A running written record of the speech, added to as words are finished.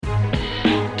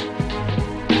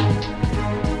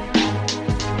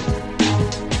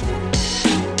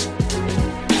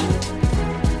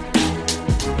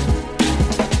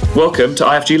Welcome to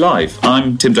IFG Live.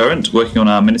 I'm Tim Durrant, working on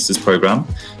our Ministers programme.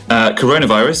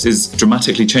 Coronavirus is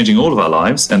dramatically changing all of our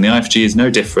lives, and the IFG is no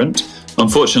different.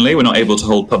 Unfortunately, we're not able to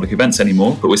hold public events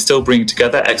anymore, but we're still bringing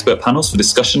together expert panels for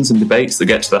discussions and debates that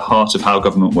get to the heart of how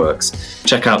government works.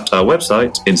 Check out our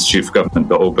website,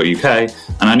 instituteforgovernment.org.uk,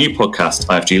 and our new podcast,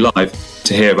 IFG Live,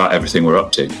 to hear about everything we're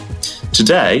up to.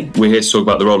 Today, we're here to talk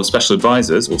about the role of special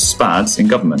advisors, or SPADs, in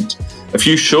government. A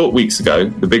few short weeks ago,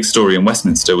 the big story in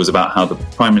Westminster was about how the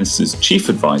Prime Minister's chief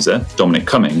advisor, Dominic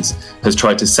Cummings, has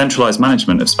tried to centralise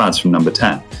management of SPADs from Number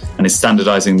 10 and is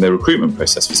standardising the recruitment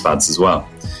process for SPADs as well.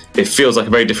 It feels like a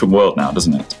very different world now,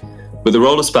 doesn't it? But the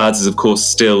role of SPADs is, of course,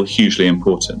 still hugely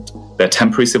important. They're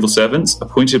temporary civil servants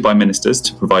appointed by ministers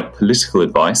to provide political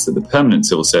advice that the permanent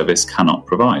civil service cannot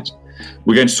provide.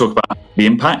 We're going to talk about the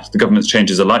impact the government's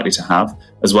changes are likely to have,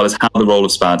 as well as how the role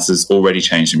of SPADs has already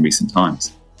changed in recent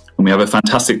times. And we have a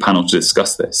fantastic panel to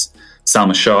discuss this.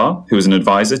 Salma Shah, who is an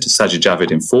advisor to Sajid Javid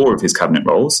in 4 of his cabinet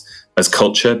roles as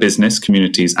Culture, Business,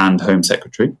 Communities and Home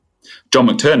Secretary. John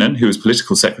McTernan, who was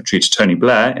Political Secretary to Tony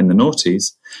Blair in the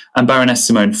noughties. And Baroness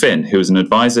Simone Finn, who was an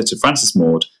advisor to Francis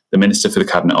Maude, the Minister for the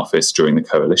Cabinet Office during the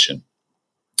Coalition.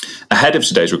 Ahead of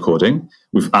today's recording,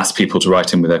 we've asked people to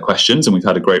write in with their questions, and we've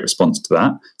had a great response to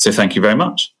that. So thank you very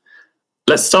much.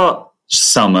 Let's start,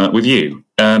 Salma, with you.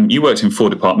 You worked in 4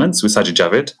 departments with Sajid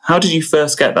Javid. How did you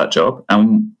first get that job,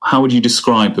 and how would you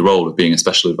describe the role of being a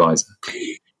special advisor?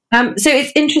 So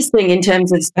it's interesting in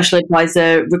terms of special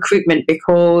advisor recruitment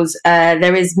because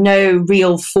there is no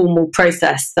real formal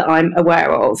process that I'm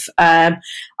aware of.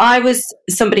 I was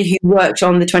somebody who worked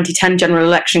on the 2010 general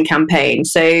election campaign,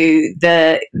 so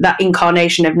that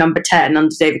incarnation of Number 10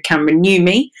 under David Cameron knew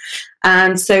me.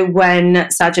 And so when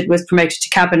Sajid was promoted to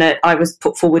cabinet, I was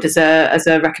put forward as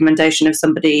a recommendation of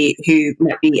somebody who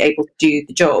might be able to do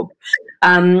the job.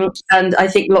 And I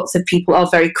think lots of people are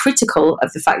very critical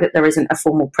of the fact that there isn't a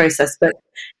formal process. But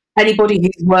anybody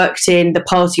who's worked in the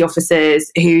party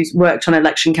offices, who's worked on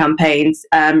election campaigns,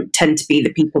 tend to be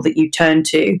the people that you turn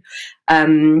to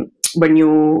when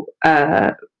you're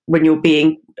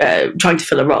being trying to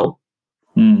fill a role.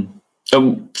 Mm.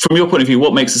 From your point of view,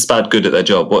 what makes a SPAD good at their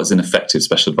job? What does an effective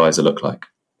special advisor look like?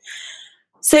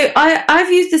 So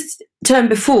I've used this term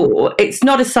before. It's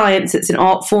not a science, it's an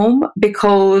art form,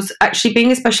 because actually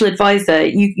being a special advisor,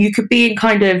 you could be in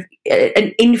kind of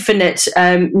an infinite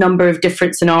number of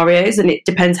different scenarios, and it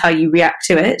depends how you react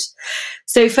to it.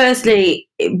 So firstly,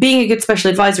 being a good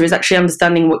special advisor is actually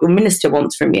understanding what your minister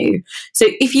wants from you. So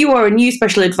if you are a new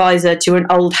special advisor to an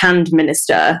old hand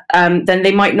minister, then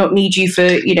they might not need you for,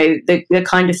 the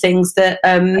kind of things that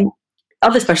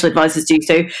other special advisors do.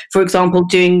 So, for example,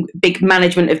 doing big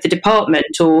management of the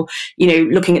department, or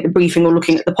looking at the briefing or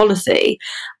looking at the policy.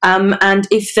 And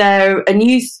if they're a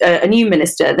new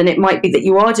minister, then it might be that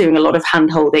you are doing a lot of hand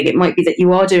holding. It might be that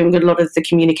you are doing a lot of the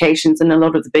communications and a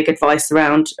lot of the big advice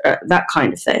around that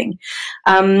kind of thing.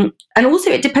 And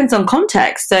also, it depends on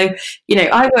context. So,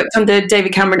 I worked under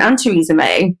David Cameron and Theresa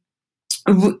May.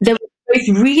 There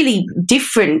both really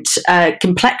different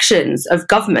complexions of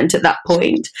government at that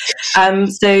point.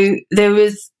 So there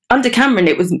was, under Cameron,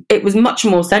 it was much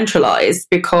more centralised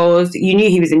because you knew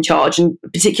he was in charge, and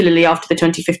particularly after the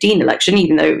 2015 election,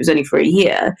 even though it was only for a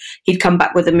year, he'd come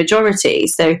back with a majority.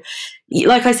 So,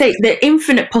 like I say, there are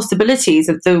infinite possibilities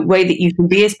of the way that you can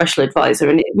be a special advisor,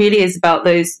 and it really is about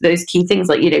those key things,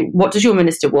 like what does your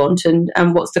minister want, and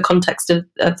what's the context of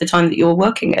the time that you're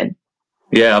working in.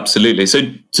 Yeah, absolutely. So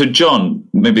John,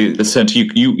 maybe let's turn to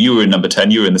you. You were in Number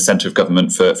 10. You were in the centre of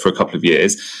government for a couple of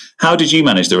years. How did you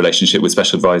manage the relationship with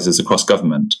special advisors across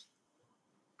government?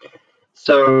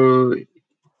 So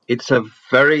it's a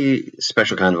very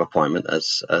special kind of appointment,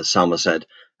 as Salma said,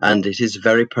 and it is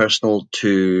very personal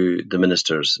to the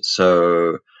ministers.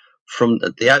 So from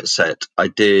the outset, I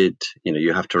did,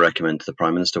 you have to recommend to the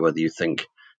Prime Minister whether you think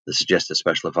the suggested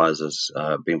special advisors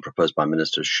being proposed by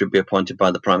ministers should be appointed by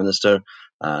the Prime Minister,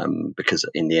 because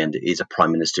in the end it is a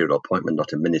prime ministerial appointment,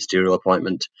 not a ministerial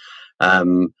appointment.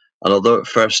 And although at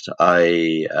first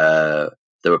there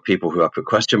were people who I put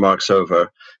question marks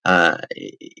over,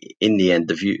 in the end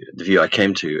the view I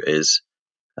came to is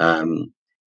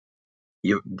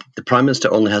the Prime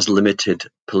Minister only has limited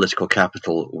political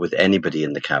capital with anybody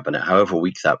in the cabinet, however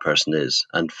weak that person is,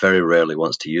 and very rarely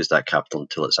wants to use that capital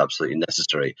until it's absolutely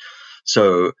necessary.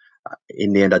 So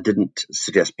in the end, I didn't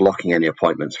suggest blocking any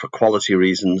appointments for quality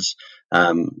reasons.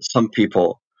 Some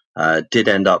people did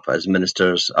end up as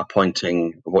ministers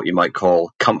appointing what you might call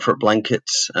comfort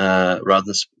blankets rather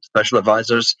than special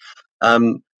advisors.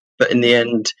 But in the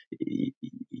end,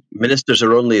 ministers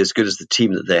are only as good as the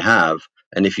team that they have.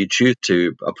 And if you choose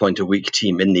to appoint a weak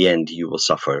team, in the end, you will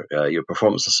suffer. Your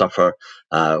performance will suffer,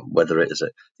 whether it is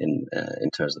in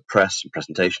terms of the press, and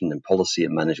presentation, and policy,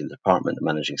 and managing the department, and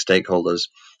managing stakeholders,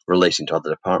 relating to other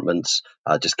departments,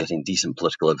 just getting decent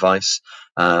political advice.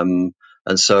 And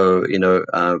so,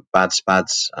 bad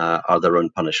spads are their own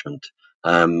punishment.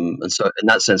 And so, in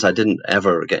that sense, I didn't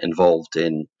ever get involved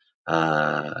in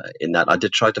that. I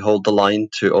did try to hold the line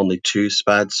to only 2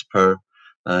 spads per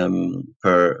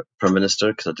minister,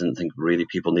 because I didn't think really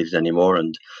people needed any more.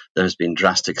 And there has been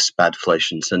drastic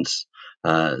spadflation since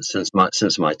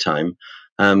my time.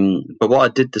 But what I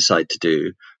did decide to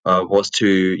do was to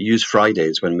use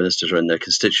Fridays when ministers are in their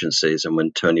constituencies and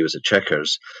when Tony was at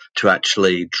Chequers to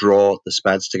actually draw the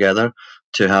SPADs together,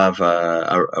 to have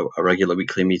a regular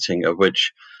weekly meeting of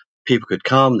which people could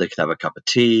come, they could have a cup of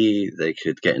tea, they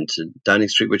could get into Downing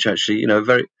Street, which actually,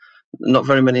 not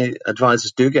very many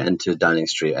advisors do get into Downing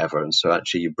Street ever. And so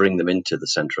actually you bring them into the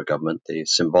centre of government, the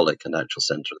symbolic and actual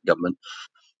centre of the government.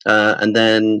 And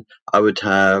then I would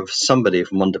have somebody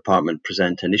from one department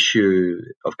present an issue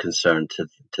of concern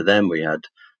to them. We had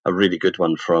a really good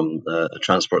one from a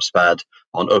transport SPAD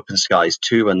on Open Skies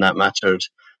 2 when that mattered.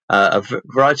 A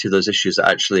variety of those issues that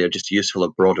actually are just useful, a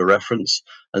broader reference.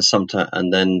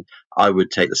 And then I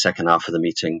would take the second half of the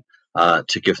meeting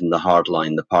to give them the hard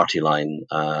line, the party line,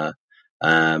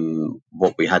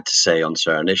 what we had to say on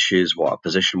certain issues, what our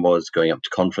position was going up to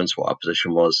conference, what our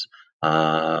position was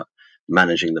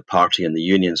managing the party and the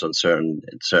unions on certain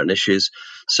issues.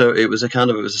 So it was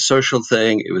a social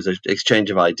thing. It was an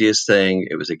exchange of ideas thing.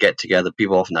 It was a get together.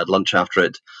 People often had lunch after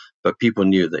it, but people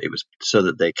knew that it was so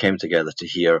that they came together to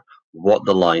hear what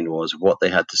the line was, what they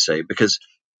had to say, because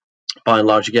by and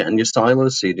large you get in your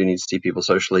silos, so you do need to see people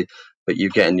socially, but you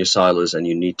get in your silos and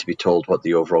you need to be told what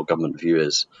the overall government view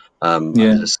is. I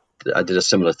did a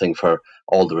similar thing for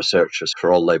all the researchers,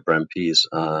 for all Labour MPs,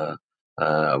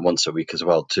 once a week as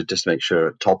well, to just make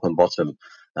sure top and bottom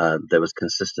there was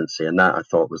consistency. And that I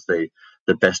thought was the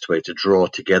best way to draw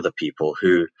together people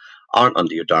who aren't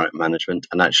under your direct management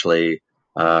and actually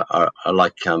are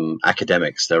like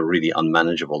academics. They're really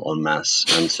unmanageable en masse,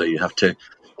 and so you have to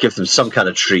give them some kind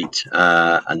of treat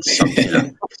and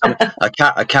some,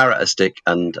 a carrot, a stick,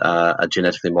 and a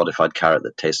genetically modified carrot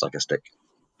that tastes like a stick.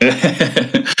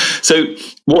 So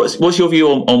what's your view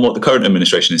on what the current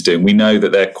administration is doing? We know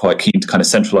that they're quite keen to kind of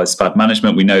centralise SPAD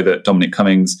management. We know that Dominic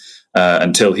Cummings,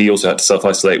 until he also had to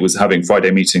self-isolate, was having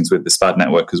Friday meetings with the SPAD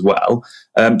network as well.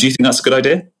 Do you think that's a good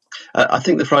idea? I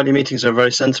think the Friday meetings are a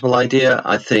very sensible idea.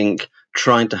 I think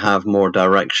trying to have more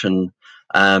direction,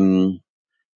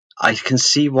 I can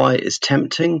see why it's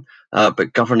tempting,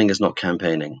 but governing is not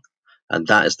campaigning. And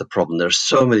that is the problem. There are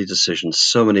so many decisions,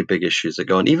 so many big issues that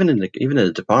go on. Even in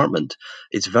a department,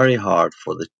 it's very hard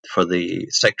for the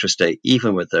Secretary of State,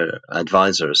 even with their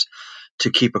advisors, to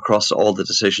keep across all the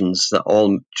decisions that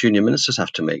all junior ministers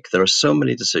have to make. There are so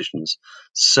many decisions,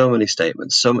 so many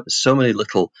statements, so many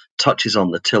little touches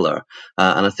on the tiller,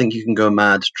 and I think you can go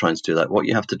mad trying to do that. What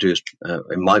you have to do is,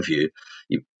 in my view,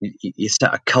 you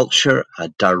set a culture, a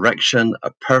direction,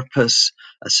 a purpose,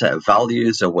 a set of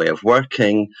values, a way of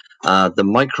working. The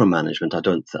micromanagement,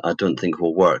 I don't think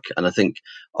will work. And I think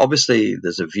obviously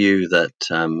there's a view that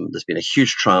there's been a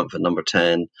huge triumph at Number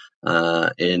 10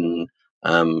 in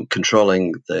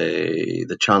controlling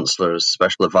the Chancellor's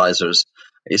special advisors.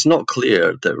 It's not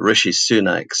clear that Rishi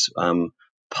Sunak's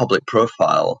public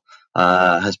profile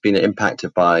has been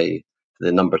impacted by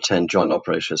the Number 10 joint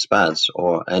operation SPADs,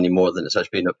 or any more than it's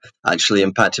actually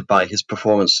impacted by his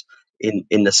performance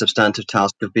in the substantive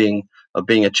task of being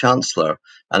a Chancellor.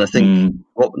 And I think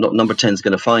what Number 10 is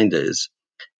going to find is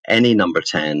any Number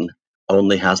 10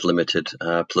 only has limited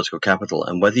political capital,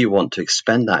 and whether you want to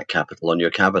expend that capital on your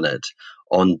cabinet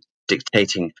on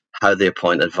dictating how they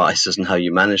appoint advisors and how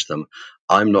you manage them,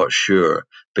 I'm not sure.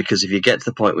 Because if you get to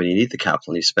the point when you need the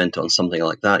capital and you spend it on something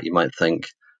like that, you might think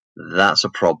that's a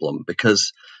problem,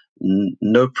 because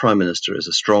no prime minister is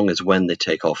as strong as when they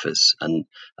take office, and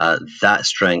that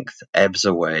strength ebbs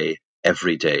away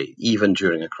every day, even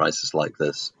during a crisis like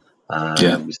this.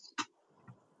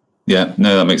 Yeah,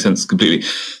 no, that makes sense completely.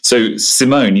 So,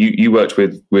 Simone, you worked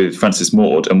with Francis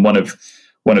Maude, and one of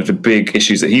the big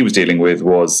issues that he was dealing with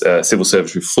was civil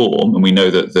service reform, and we know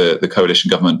that the coalition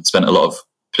government spent a lot of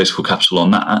political capital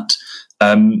on that.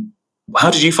 How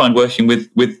did you find working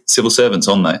with civil servants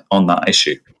on that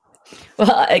issue?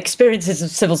 Well, experiences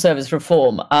of civil service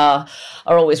reform are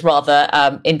always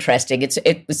rather interesting.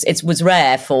 It was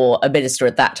rare for a minister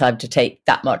at that time to take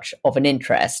that much of an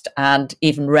interest, and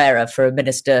even rarer for a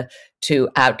minister to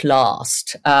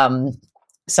outlast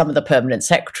some of the permanent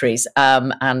secretaries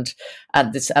and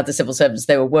the civil servants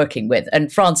they were working with.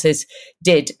 And Francis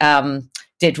did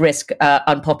risk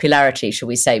unpopularity, shall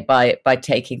we say, by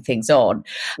taking things on.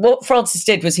 What Francis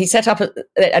did was he set up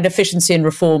an efficiency and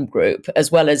reform group,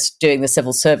 as well as doing the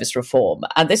civil service reform.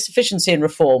 And this efficiency and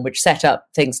reform, which set up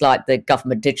things like the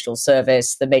Government Digital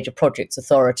Service, the Major Projects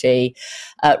Authority,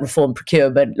 reform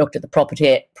procurement, looked at the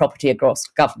property across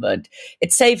government,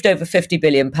 it saved over £50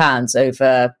 billion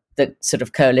over the sort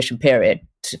of coalition period,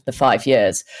 the 5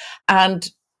 years.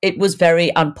 And it was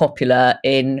very unpopular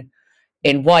in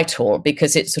Whitehall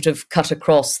because it sort of cut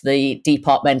across the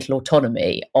departmental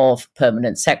autonomy of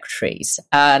permanent secretaries,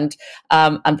 and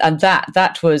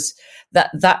that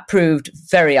proved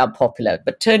very unpopular.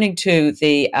 But turning to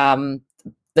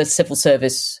the civil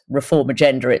service reform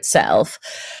agenda itself,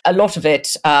 a lot of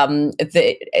it, a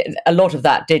lot of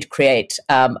that did create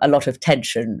a lot of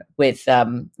tension with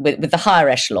the higher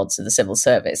echelons of the civil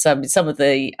service. I mean, some of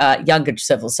the younger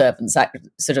civil servants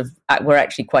were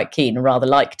actually quite keen and rather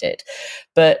liked it,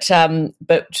 but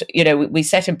we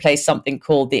set in place something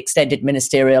called the Extended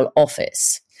Ministerial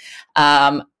Office.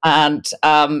 This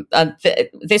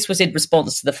was in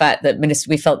response to the fact that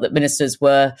we felt that ministers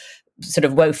were sort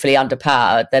of woefully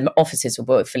underpowered. Their offices were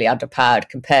woefully underpowered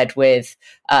compared with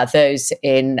those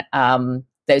in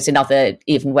other,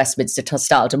 even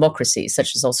Westminster-style democracies,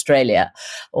 such as Australia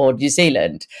or New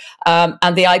Zealand. And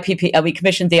we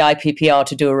commissioned the IPPR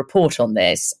to do a report on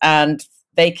this, and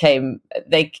they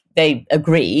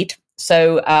agreed.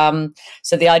 So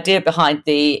the idea behind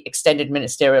the Extended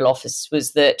Ministerial Office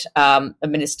was that a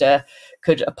minister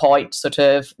could appoint sort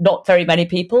of not very many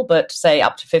people, but say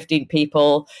up to 15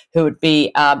 people who would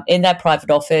be in their private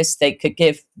office. They could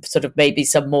give sort of maybe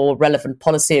some more relevant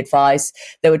policy advice.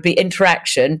 There would be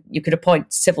interaction. You could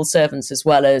appoint civil servants as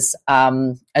well as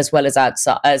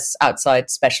outside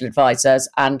special advisors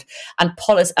and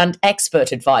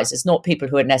expert advisors, not people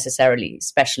who are necessarily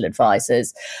special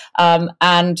advisors.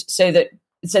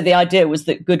 So the idea was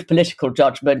that good political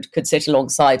judgment could sit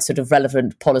alongside sort of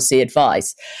relevant policy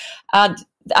advice. And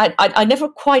I never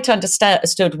quite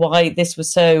understood why this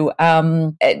was so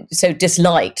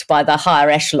disliked by the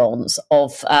higher echelons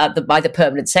of by the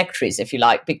permanent secretaries, if you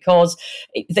like, because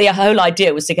the whole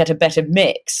idea was to get a better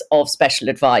mix of special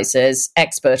advisors,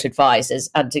 expert advisors,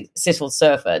 and civil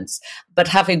servants, but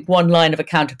having one line of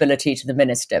accountability to the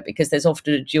minister, because there's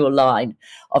often a dual line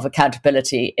of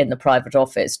accountability in the private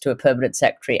office to a permanent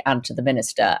secretary and to the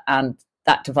minister, and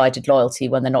that divided loyalty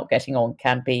when they're not getting on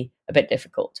can be a bit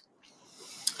difficult.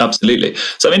 Absolutely.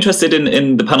 So I'm interested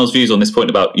in the panel's views on this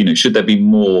point about, should there be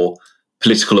more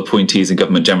political appointees in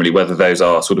government generally, whether those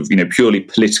are sort of, purely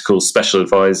political special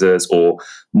advisors or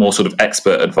more sort of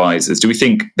expert advisors? Do we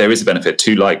think there is a benefit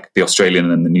to, like the Australian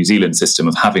and the New Zealand system,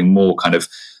 of having more kind of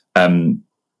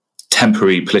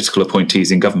temporary political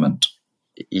appointees in government?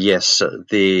 Yes,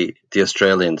 the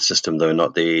Australian system, though,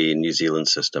 not the New Zealand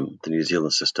system. The New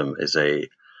Zealand system is a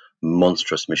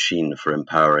monstrous machine for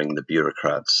empowering the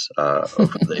bureaucrats over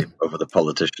the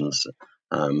politicians.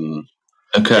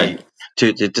 Okay.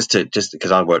 Just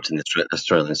because I worked in the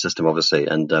Australian system, obviously,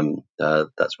 and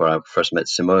that's where I first met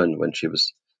Simone when she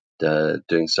was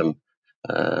doing some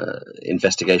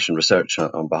investigation research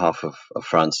on behalf of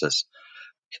Francis.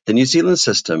 The New Zealand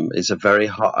system is a very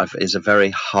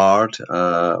hard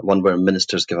one where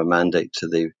ministers give a mandate to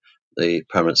the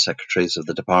permanent secretaries of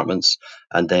the departments,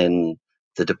 and then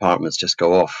the departments just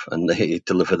go off and they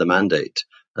deliver the mandate.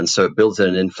 And so it builds in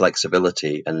an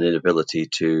inflexibility and an inability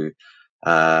to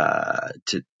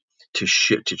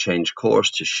change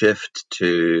course, to shift,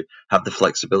 to have the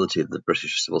flexibility that the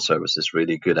British civil service is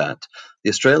really good at.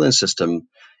 The Australian system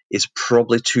is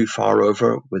probably too far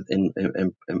over in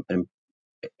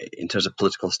terms of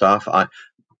political staff. I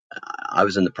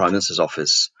was in the Prime Minister's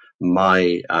office.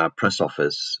 My press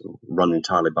office, run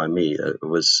entirely by me,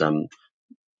 was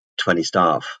 20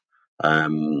 staff,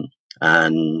 and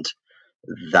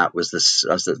that's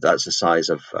the size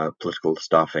of political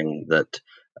staffing that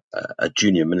a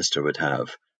junior minister would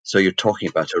have. So you're talking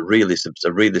about a really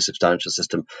substantial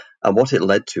system, and what it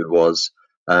led to was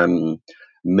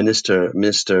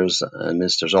ministers and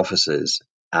ministers' offices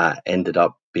ended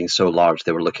up being so large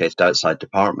they were located outside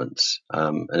departments,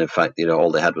 and in fact,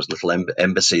 all they had was little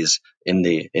embassies in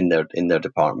their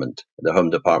department, their home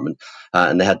department,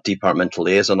 and they had departmental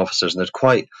liaison officers, and there's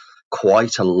quite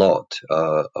a lot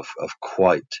of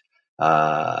quite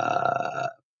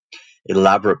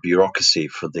elaborate bureaucracy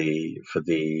for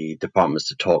the departments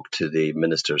to talk to the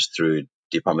ministers through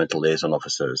departmental liaison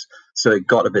officers. So it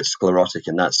got a bit sclerotic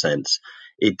in that sense.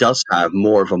 It does have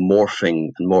more of a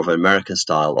morphing and more of an American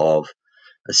style of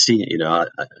a senior.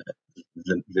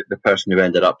 the person who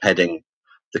ended up heading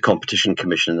the Competition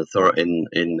Commission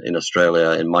in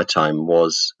Australia in my time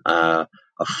was a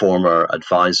former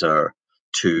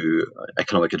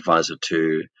economic advisor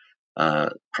to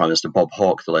Prime Minister Bob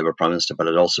Hawke, the Labour Prime Minister, but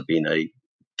had also been a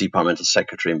departmental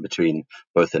secretary in between,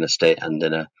 both in a state and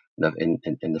in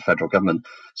the federal government.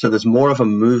 So there's more of a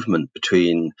movement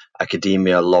between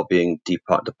academia, lobbying,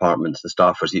 departments, and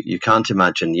staffers. You can't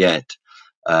imagine yet,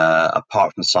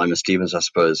 apart from Simon Stevens, I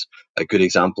suppose, a good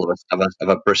example of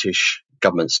a British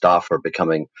government staffer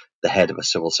becoming the head of a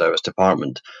civil service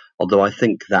department. Although I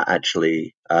think that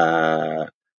actually that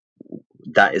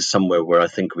is somewhere where I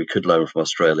think we could learn from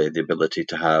Australia, the ability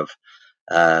to have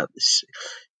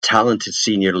talented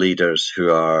senior leaders who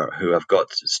have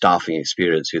got staffing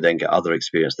experience, who then get other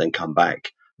experience, then come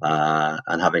back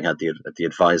and having had the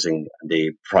advising,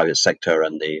 the private sector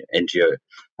and the NGO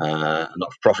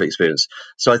not-for-profit experience.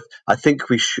 So I think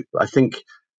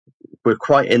we're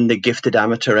quite in the gifted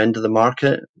amateur end of the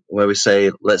market, where we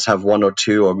say let's have one or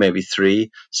two or maybe three,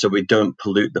 so we don't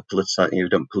pollute the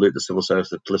civil service,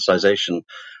 the politicization.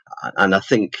 And I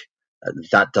think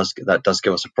that does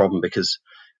give us a problem, because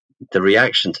the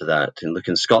reaction to that, look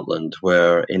in Scotland,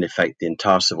 where in effect the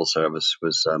entire civil service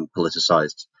was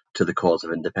politicised to the cause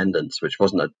of independence, which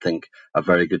wasn't, I think, a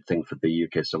very good thing for the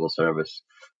UK civil service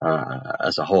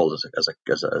as a whole,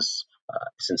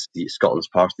 since Scotland's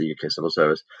part of the UK civil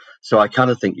service. So I kind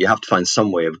of think you have to find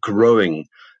some way of growing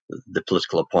the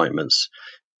political appointments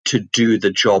to do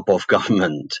the job of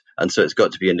government, and so it's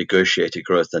got to be a negotiated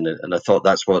growth. And I thought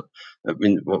that's what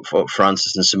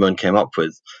Francis and Simone came up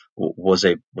with was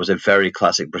a very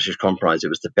classic British compromise. It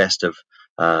was the best of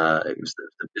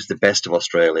the best of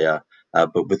Australia,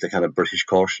 but with the kind of British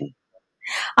caution.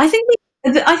 I think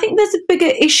there's a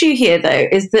bigger issue here, though,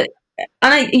 is that,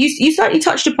 and you slightly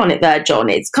touched upon it there, John.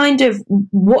 It's kind of,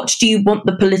 what do you want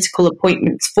the political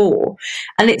appointments for?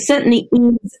 And it certainly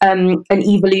is an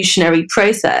evolutionary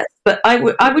process. But I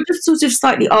would just sort of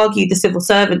slightly argue the civil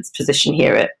servants' position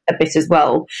here a bit as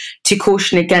well, to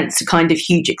caution against a kind of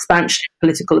huge expansion of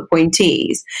political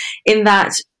appointees, in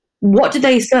that, what do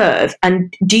they serve?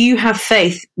 And do you have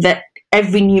faith that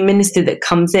every new minister that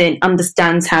comes in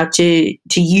understands how to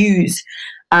use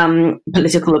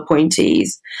political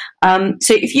appointees? So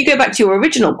if you go back to your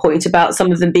original point about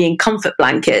some of them being comfort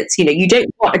blankets, you don't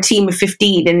want a team of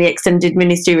 15 in the extended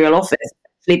ministerial office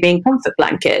actually being comfort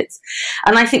blankets.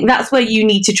 And I think that's where you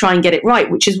need to try and get it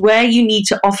right, which is where you need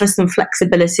to offer some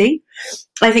flexibility.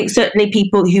 I think certainly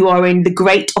people who are in the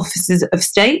great offices of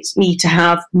state need to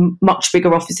have much bigger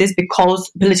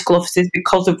political offices,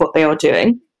 because of what they are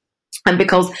doing, and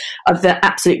because of the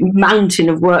absolute mountain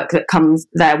of work that comes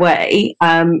their way.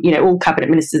 All cabinet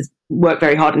ministers work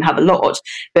very hard and have a lot,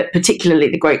 but particularly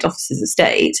the great offices of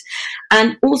state.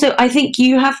 And also, I think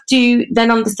you have to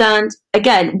then understand,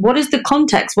 again, what is the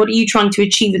context? What are you trying to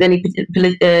achieve with any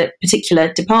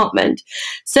particular department?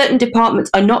 Certain departments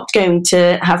are not going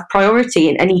to have priority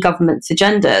in any government's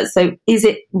agenda. So is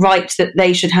it right that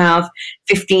they should have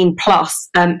 15 plus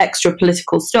extra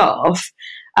political staff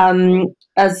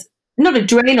as not a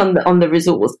drain on the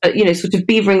resource, but sort of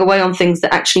beavering away on things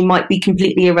that actually might be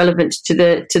completely irrelevant to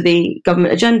the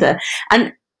government agenda?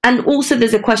 And also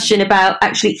there's a question about,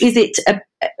 actually,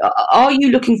 are you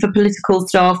looking for political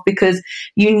staff because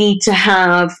you need to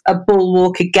have a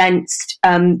bulwark against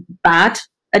bad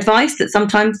advice that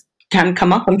sometimes can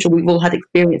come up? I'm sure we've all had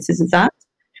experiences of that.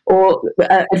 Or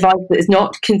advice that is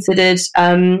not considered,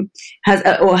 advice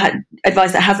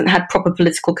that hasn't had proper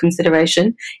political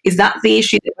consideration. Is that the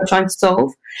issue that we're trying to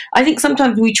solve? I think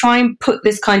sometimes we try and put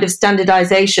this kind of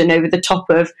standardization over the top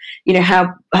of,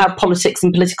 how politics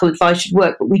and political advice should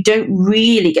work, but we don't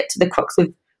really get to the crux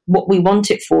of what we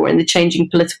want it for in the changing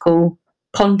political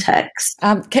context.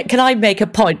 Can I make a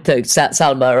point, though,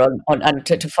 Salma, on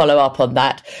to follow up on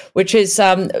that, which is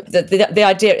the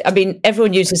idea? I mean,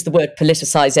 everyone uses the word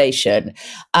politicisation,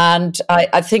 and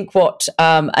I think what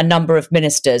a number of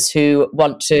ministers who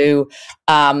want to,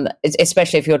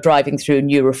 especially if you're driving through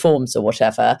new reforms or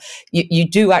whatever, you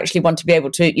do actually want to be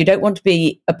able to. You don't want to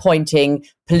be appointing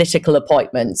political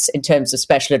appointments in terms of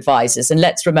special advisors, and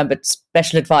let's remember,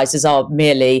 special advisors are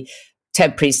merely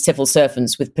temporary civil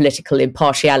servants with political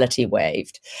impartiality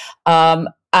waived. But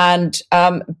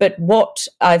what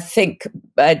I think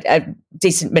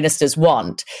decent ministers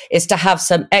want is to have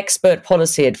some expert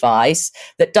policy advice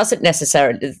that doesn't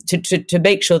necessarily to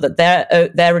make sure that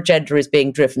their agenda is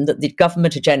being driven, that the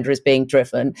government agenda is being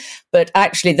driven, but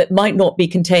actually that might not be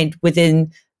contained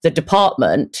within the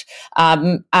department.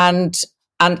 And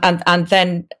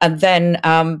then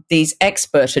these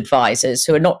expert advisors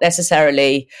who are not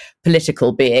necessarily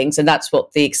political beings, and that's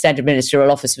what the extended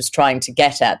ministerial office was trying to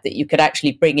get at, that you could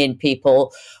actually bring in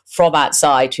people from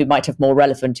outside who might have more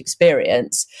relevant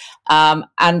experience,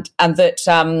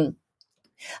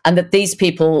 and that these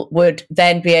people would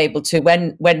then be able to,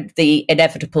 when the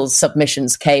inevitable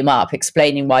submissions came up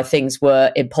explaining why things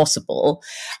were impossible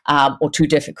or too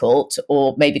difficult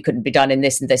or maybe couldn't be done in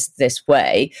this and this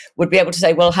way, would be able to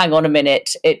say, well, hang on a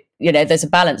minute, there's a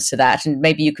balance to that, and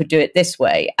maybe you could do it this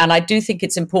way. And I do think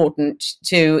it's important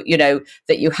to,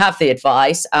 that you have the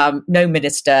advice. No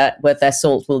minister worth their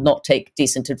salt will not take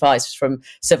decent advice from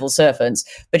civil servants,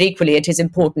 but equally it is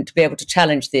important to be able to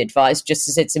challenge the advice, just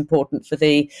as it's important for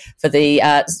the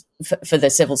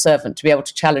civil servant to be able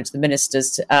to challenge the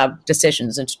minister's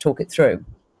decisions and to talk it through.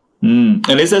 And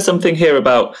is there something here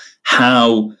about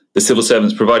how the civil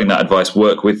servants providing that advice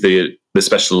work with the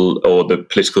special or the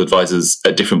political advisors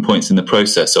at different points in the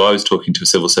process? So I was talking to a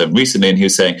civil servant recently, and he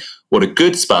was saying what a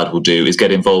good SPAD will do is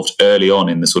get involved early on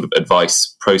in the sort of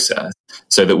advice process,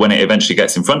 so that when it eventually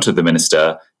gets in front of the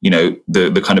minister,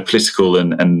 the kind of political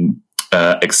and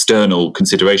external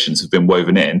considerations have been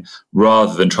woven in,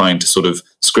 rather than trying to sort of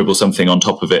scribble something on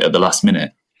top of it at the last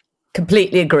minute.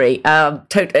 Completely agree.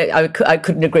 Totally, I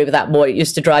couldn't agree with that more. It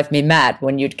used to drive me mad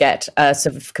when you'd get a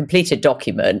sort of completed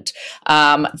document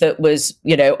that was,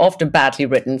 often badly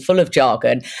written, full of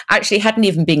jargon, actually hadn't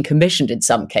even been commissioned in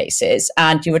some cases,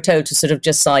 and you were told to sort of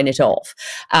just sign it off.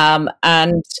 And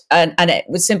it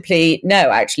was simply,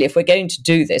 no, actually, if we're going to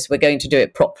do this, we're going to do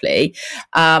it properly,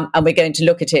 and we're going to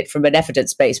look at it from an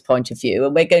evidence-based point of view,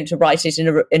 and we're going to write it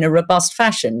in a robust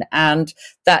fashion. And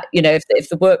that, if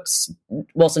the works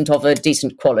wasn't of a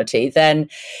decent quality, then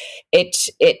it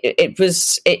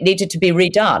needed to be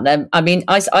redone.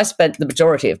 I spent the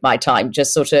majority of my time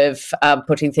just sort of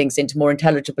putting things into more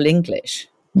intelligible English.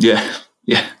 Yeah.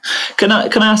 Can I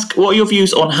ask, what are your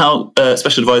views on how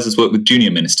special advisors work with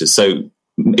junior ministers? So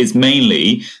it's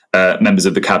mainly members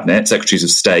of the cabinet, secretaries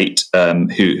of state,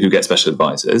 who get special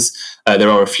advisors. There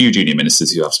are a few junior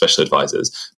ministers who have special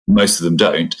advisors. Most of them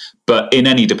don't. But in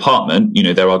any department,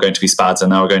 there are going to be SPADs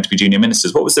and there are going to be junior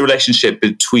ministers. What was the relationship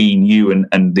between you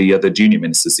and the other junior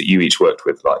ministers that you each worked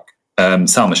with like?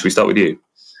 Salma, should we start with you?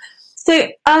 So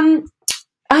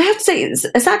I have to say,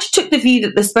 Assaji took the view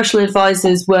that the special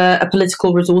advisors were a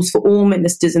political resource for all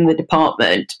ministers in the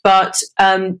department. But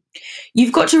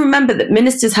you've got to remember that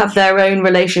ministers have their own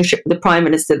relationship with the Prime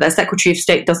Minister. Their Secretary of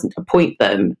State doesn't appoint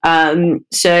them.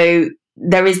 So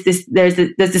there's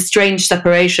this strange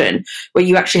separation where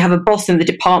you actually have a boss in the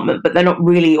department, but they're not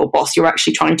really your boss. You're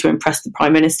actually trying to impress the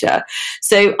Prime Minister.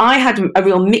 So I had a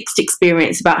real mixed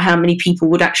experience about how many people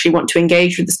would actually want to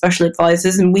engage with the special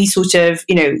advisors. And we sort of,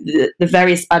 the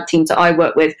various SPAD teams that I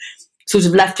work with sort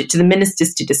of left it to the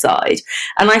ministers to decide.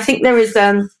 And I think there is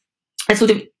a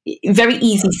sort of very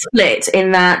easy split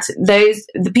in that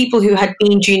the people who had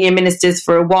been junior ministers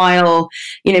for a while,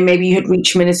 maybe you had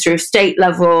reached Minister of State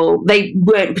level, they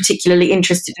weren't particularly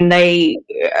interested, and they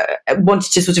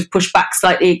wanted to sort of push back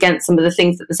slightly against some of the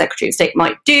things that the Secretary of State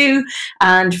might do,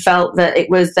 and felt that it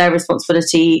was their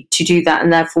responsibility to do that,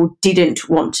 and therefore didn't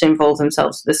want to involve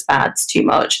themselves with the SPADs too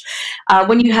much.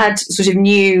 When you had sort of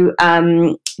new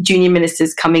junior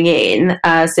ministers coming in,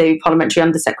 so parliamentary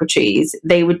undersecretaries,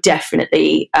 they would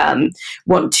definitely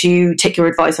want to take your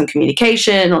advice on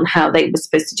communication, on how they were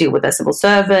supposed to deal with their civil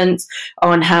servants,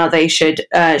 on how they should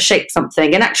shape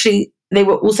something. And actually, they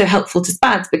were also helpful to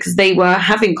SPADs because they were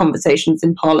having conversations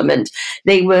in Parliament.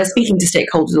 They were speaking to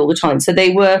stakeholders all the time. So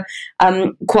they were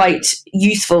quite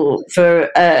useful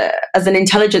as an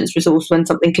intelligence resource when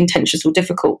something contentious or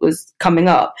difficult was coming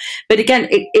up. But again,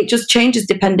 it just changes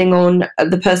depending on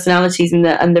the personalities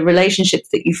and the relationships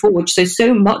that you forge.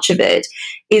 So much of it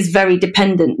is very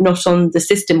dependent, not on the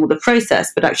system or the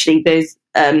process, but actually those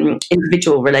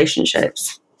individual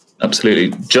relationships.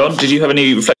 Absolutely. John, did you have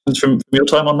any reflections from your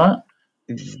time on that?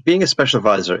 Being a special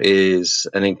advisor is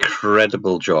an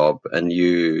incredible job, and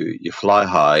you fly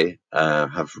high,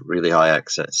 have really high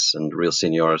access and real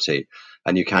seniority,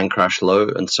 and you can crash low.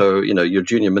 And so, your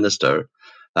junior minister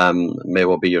may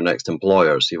well be your next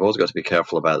employer. So you've always got to be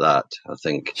careful about that, I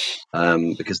think,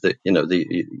 because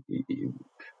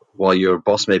while your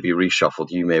boss may be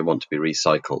reshuffled, you may want to be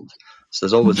recycled. So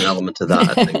there's always an element to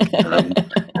that, I think,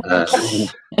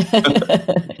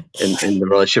 in the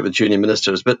relationship with junior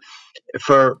ministers. But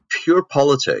for pure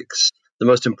politics, the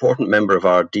most important member of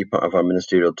our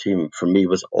ministerial team for me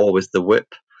was always the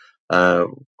whip. I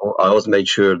always made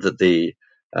sure that the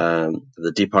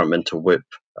departmental whip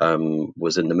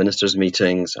was in the ministers'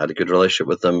 meetings. I had a good relationship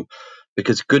with them.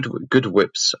 because good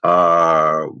whips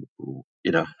are,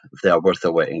 they are worth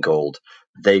their weight in gold.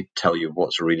 They tell you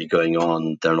what's really going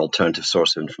on. They're an alternative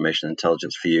source of information and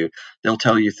intelligence for you. They'll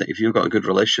tell you if you've got a good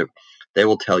relationship, they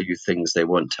will tell you things they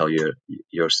won't tell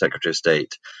your Secretary of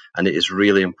State. And it is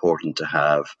really important to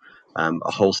have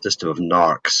a whole system of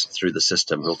narcs through the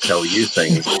system who'll tell you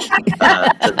things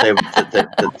that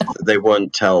they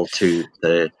won't tell to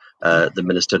the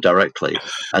minister directly.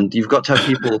 And you've got to have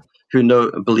people who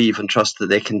know, believe and trust that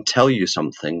they can tell you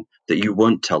something that you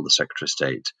won't tell the Secretary of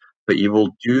State, but you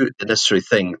will do the necessary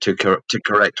thing to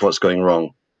correct what's going wrong.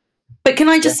 But can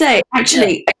I just say,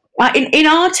 actually, in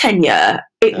our tenure,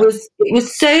 it was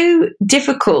so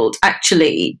difficult,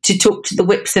 actually, to talk to the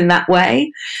whips in that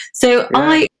way. So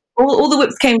all the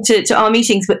whips came to our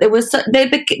meetings, but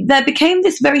there became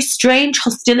this very strange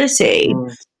hostility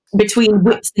between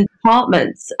whips and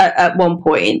departments at one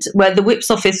point, where the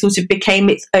whips office sort of became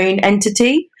its own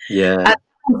entity. Yeah. And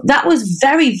that was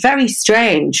very, very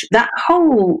strange. That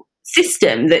whole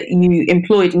system that you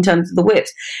employed in terms of the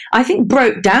whips, I think,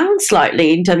 broke down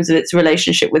slightly in terms of its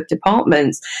relationship with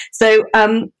departments. So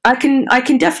I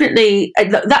can definitely,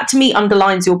 that to me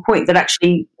underlines your point that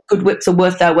actually good whips are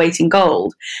worth their weight in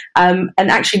gold. And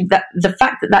actually, the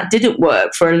fact that didn't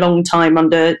work for a long time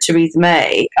under Theresa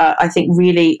May, I think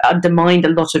really undermined a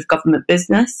lot of government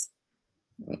business.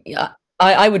 Yeah.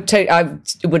 I would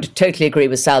totally agree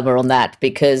with Salma on that,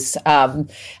 because and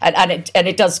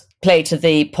it does play to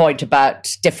the point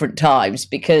about different times,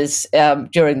 because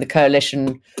during the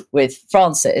coalition with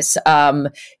Francis,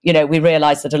 we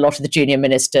realised that a lot of the junior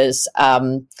ministers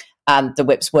and the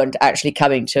whips weren't actually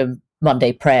coming to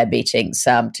Monday prayer meetings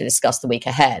to discuss the week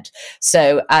ahead.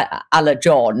 So, a la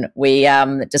John, we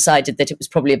decided that it was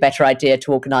probably a better idea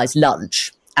to organise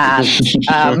lunch.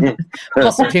 And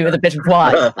possibly with a bit of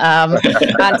wine.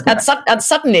 And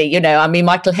suddenly,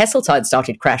 Michael Heseltine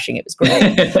started crashing. It was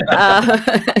great.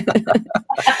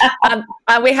 And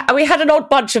we had an odd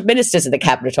bunch of ministers in the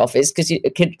Cabinet Office, because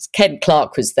Ken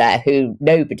Clarke was there, who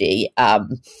nobody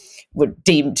were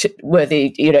deemed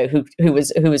worthy, who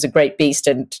was a great beast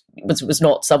and was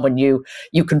not someone you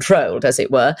controlled, as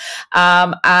it were,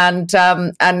 and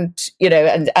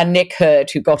Nick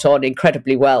Hurd, who got on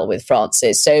incredibly well with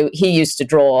Francis, so he used to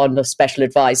draw on the special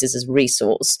advisors as a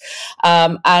resource,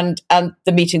 and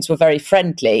the meetings were very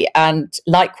friendly. And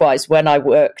likewise, when I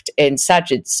worked in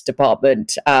Sajid's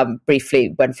department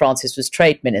briefly when Francis was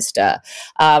Trade Minister,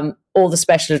 all the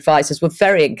special advisors were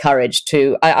very encouraged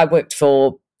to. I worked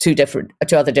for two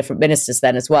other different ministers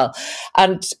then as well.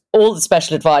 And all the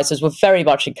special advisors were very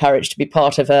much encouraged to be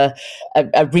part of a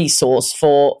resource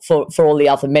for all the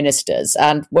other ministers,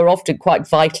 and were often quite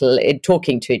vital in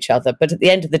talking to each other. But at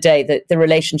the end of the day, the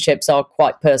relationships are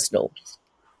quite personal.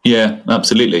 Yeah,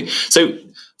 absolutely. So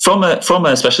from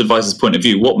a special advisor's point of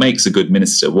view, what makes a good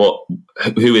minister?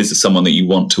 Who is someone that you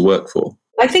want to work for?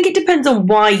 I think it depends on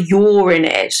why you're in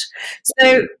it.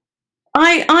 So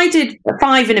I did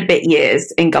 5 and a bit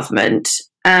years in government,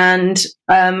 and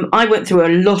I went through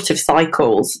a lot of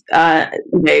cycles,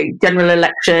 general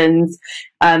elections,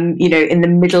 in the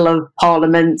middle of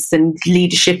parliaments and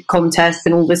leadership contests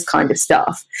and all this kind of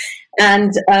stuff.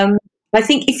 And I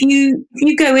think if you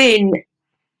go in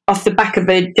off the back of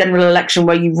a general election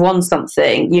where you've won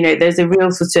something, there's a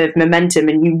real sort of momentum,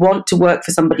 and you want to work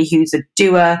for somebody who's a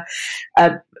doer,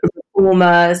 a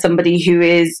reformer, somebody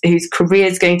whose career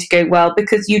is going to go well,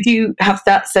 because you do have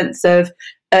that sense of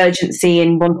urgency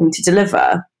in wanting to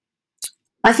deliver.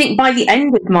 I think by the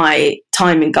end of my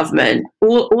time in government,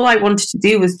 all I wanted to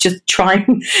do was just try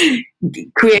and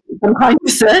create some kind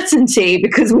of certainty,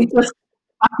 because we just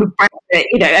Brexit,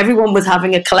 everyone was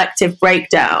having a collective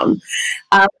breakdown.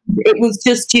 It was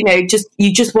just,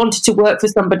 you just wanted to work for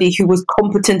somebody who was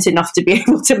competent enough to be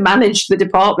able to manage the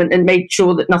department and make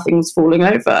sure that nothing was falling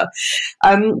over.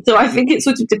 So I think it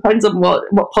sort of depends on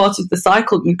what part of the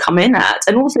cycle you come in at,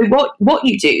 and also what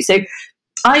you do. So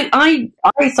I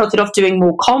started off doing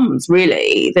more comms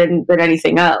really than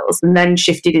anything else, and then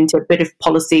shifted into a bit of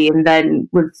policy, and then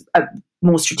was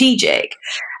more strategic.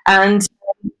 And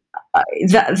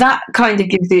that kind of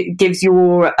gives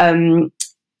your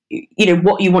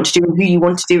what you want to do and who you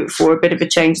want to do it for a bit of a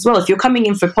change as well. If you're coming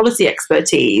in for policy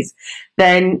expertise,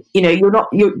 then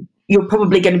you're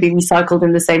probably going to be recycled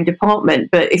in the same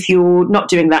department. But if you're not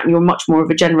doing that and you're much more of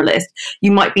a generalist,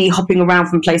 you might be hopping around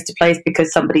from place to place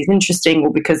because somebody's interesting,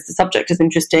 or because the subject is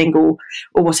interesting, or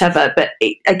whatever. But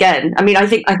I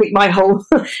think my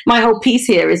whole piece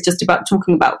here is just about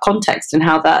talking about context and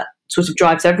how that sort of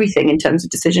drives everything in terms of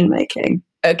decision making.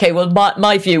 Okay, well,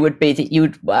 my view would be that you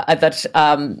would,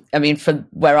 from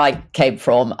where I came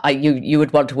from, you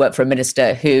would want to work for a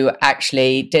minister who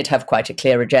actually did have quite a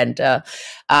clear agenda,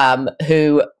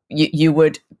 who you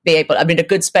would be able, a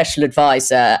good special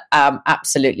advisor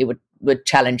absolutely would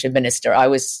challenge a minister.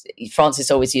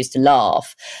 Francis always used to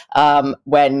laugh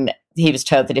when he was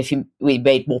told that if we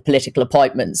made more political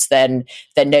appointments, then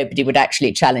nobody would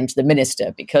actually challenge the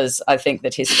minister, because I think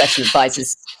that his special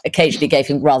advisors occasionally gave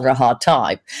him rather a hard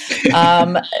time.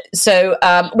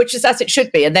 Which is as it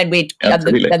should be. And then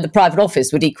the private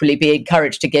office would equally be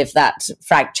encouraged to give that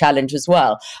frank challenge as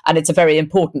well. And it's a very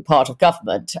important part of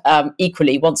government.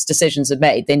 Equally, once decisions are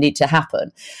made, they need to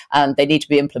happen and they need to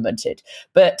be implemented.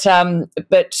 But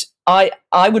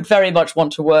I would very much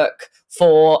want to work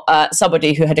for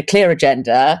somebody who had a clear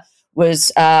agenda,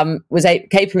 was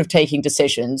capable of taking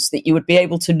decisions, that you would be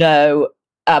able to know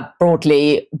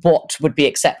broadly what would be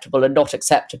acceptable and not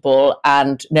acceptable,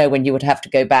 and know when you would have to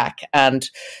go back and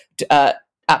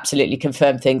absolutely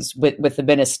confirm things with the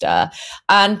minister.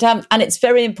 And it's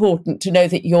very important to know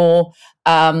that you're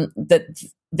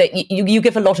that you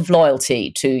give a lot of loyalty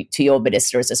to your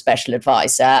minister as a special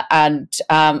advisor, and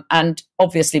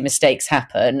obviously mistakes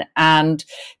happen, and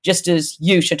just as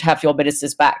you should have your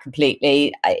minister's back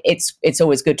completely, it's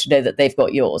always good to know that they've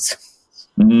got yours.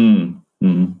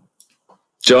 Mm-hmm.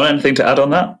 John, anything to add on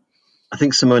that? I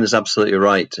think Simone is absolutely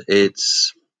right.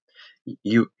 It's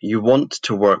you want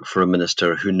to work for a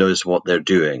minister who knows what they're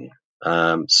doing.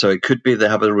 So it could be they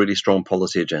have a really strong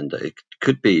policy agenda. It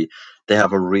could be they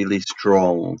have a really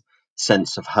strong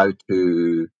sense of how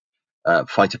to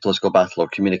fight a political battle or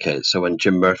communicate. So when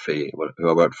Jim Murphy, who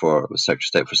I worked for, was Secretary of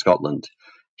State for Scotland,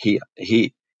 he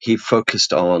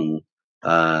focused on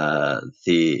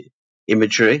the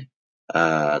imagery,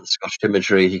 the Scottish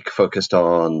imagery. He focused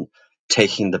on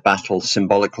taking the battle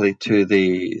symbolically to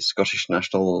the Scottish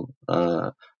National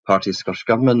Party, Scottish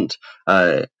government.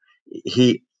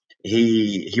 He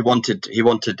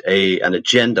wanted an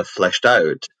agenda fleshed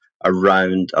out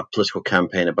around a political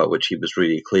campaign about which he was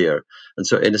really clear. And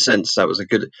so in a sense, that was a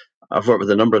good, I've worked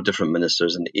with a number of different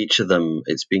ministers, and each of them,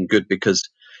 it's been good because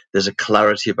there's a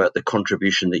clarity about the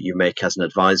contribution that you make as an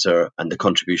advisor and the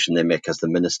contribution they make as the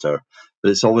minister. But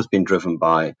it's always been driven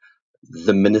by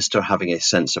the minister having a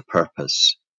sense of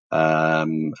purpose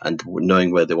and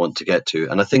knowing where they want to get to.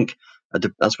 And I think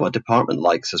that's what a department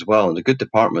likes as well. And a good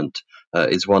department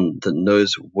is one that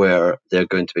knows where they're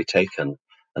going to be taken,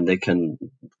 and they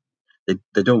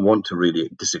don't want to really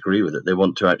disagree with it. They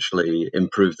want to actually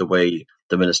improve the way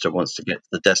the minister wants to get to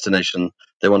the destination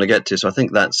they want to get to. So I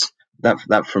think that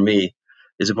for me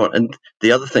is important. And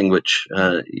the other thing which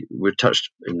we touched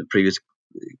in the previous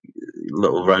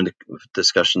little round of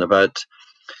discussion about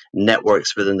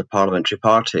networks within the parliamentary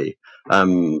party,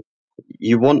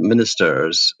 you want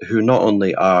ministers who not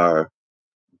only are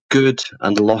good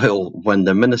and loyal when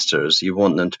they're ministers, you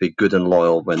want them to be good and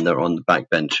loyal when they're on the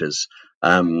backbenches.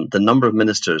 The number of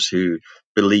ministers who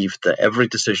believed that every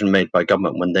decision made by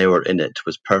government when they were in it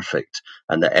was perfect,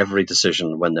 and that every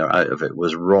decision when they're out of it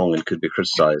was wrong and could be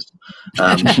criticised,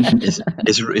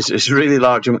 is really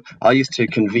large. I used to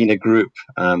convene a group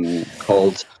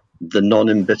called the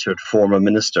Non-Embittered Former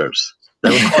Ministers. They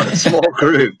were quite a small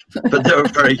group, but they were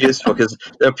very useful because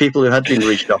there are people who had been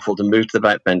reshuffled and moved to the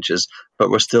backbenches, but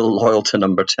were still loyal to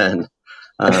number 10.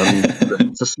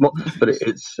 It's a small, but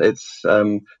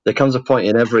there comes a point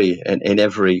in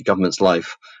every government's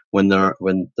life when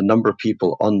the number of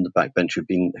people on the backbench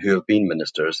who have been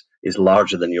ministers is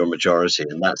larger than your majority,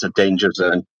 and that's a danger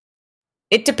zone.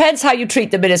 It depends how you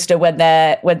treat the minister when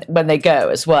they go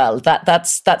as well.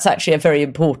 That's actually a very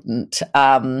important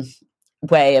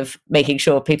way of making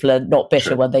sure people are not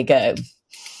bitter when they go.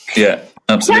 Yeah,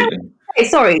 absolutely.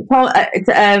 Sorry,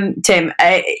 Tim.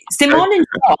 Simone and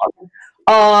John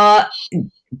are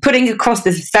putting across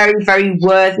this very, very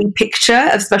worthy picture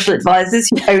of special advisors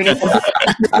who own it.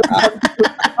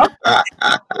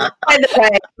 By the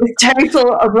way, it's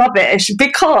total rubbish,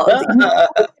 because you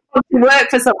want to work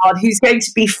for someone who's going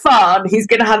to be fun, who's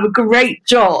going to have a great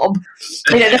job.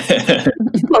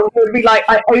 People would be like,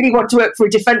 I only want to work for a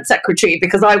defence secretary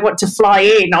because I want to fly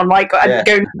in on and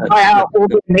go and fly out all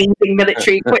the amazing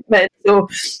military equipment. Or,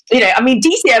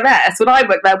 DCMS, when I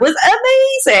worked there, was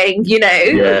amazing.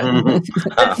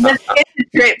 The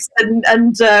trips and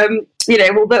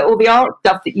all the art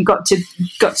stuff that you got to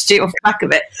do off the back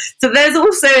of it. So there's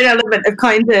also an element of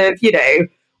kind of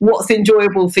what's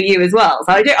enjoyable for you as well.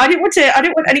 So I don't want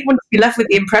anyone to be left with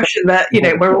the impression that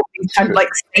we're all these kind of like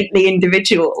stately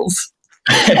individuals.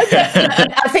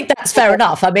 I think that's fair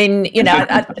enough. I mean,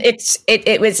 it's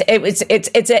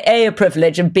a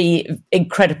privilege and B,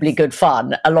 incredibly good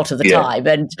fun a lot of the time.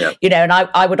 And and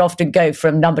I would often go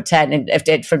from number 10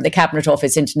 and from the Cabinet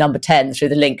Office into number 10 through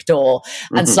the link door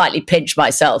and slightly pinch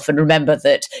myself and remember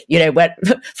that when,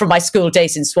 from my school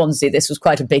days in Swansea, this was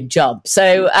quite a big jump.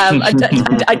 So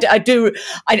I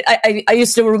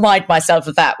used to remind myself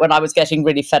of that when I was getting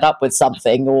really fed up with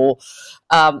something or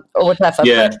whatever.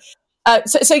 Yeah.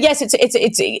 So yes, it's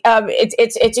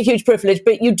a huge privilege,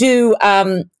 but you do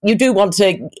want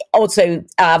to also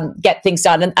get things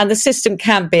done, and the system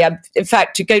can be. In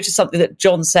fact, to go to something that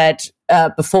John said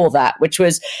before that, which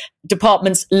was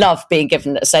departments love being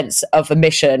given a sense of a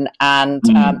mission and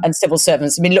civil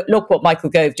servants. I mean, look what Michael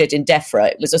Gove did in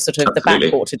DEFRA. It was a sort of the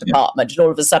backwater department, and all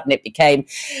of a sudden it became,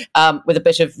 with a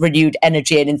bit of renewed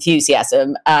energy and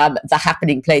enthusiasm, the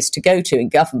happening place to go to in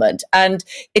government. And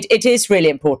it is really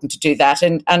important to do that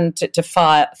and to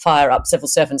fire up civil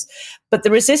servants. But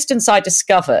the resistance I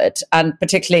discovered, and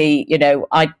particularly,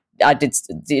 I did,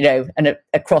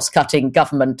 a cross-cutting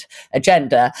government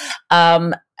agenda,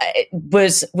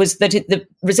 was that the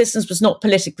resistance was not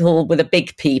political with a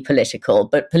big P political,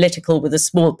 but political with a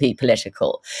small p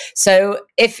political. So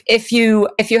if you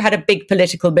had a big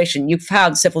political mission, you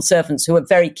found civil servants who were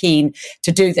very keen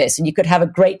to do this, and you could have a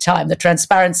great time. The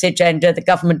transparency agenda, the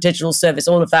government digital service,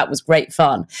 all of that was great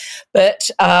fun,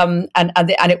 but and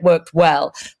it worked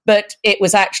well. But it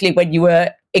was actually when you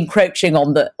were encroaching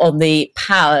on the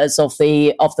powers of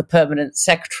the permanent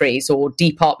secretaries or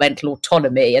departmental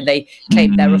autonomy, and they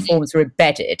claimed their reforms were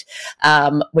embedded,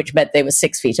 which meant they were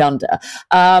 6 feet under.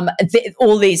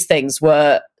 All these things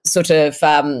were sort of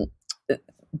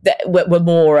were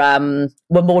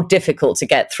more difficult to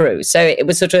get through. So it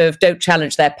was sort of don't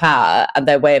challenge their power and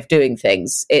their way of doing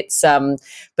things. It's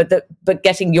but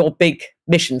getting your big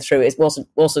mission through it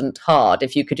wasn't hard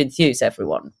if you could enthuse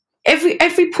everyone. Every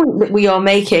point that we are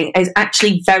making is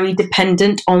actually very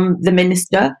dependent on the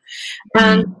minister.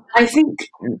 And I think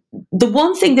the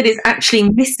one thing that is actually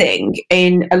missing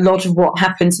in a lot of what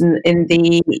happens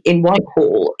in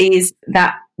Whitehall is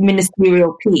that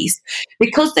ministerial piece,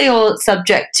 because they are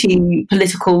subject to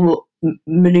political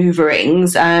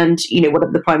manoeuvrings and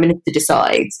whatever the Prime Minister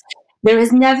decides. There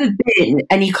has never been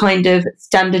any kind of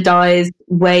standardised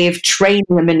way of training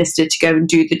a minister to go and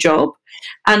do the job.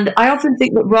 And I often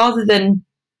think that rather than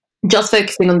just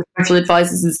focusing on the special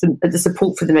advisors and the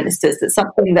support for the ministers, that's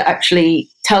something that actually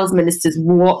tells ministers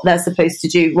what they're supposed to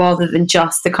do, rather than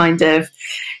just the kind of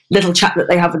little chat that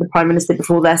they have with the Prime Minister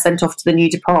before they're sent off to the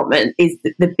new department, is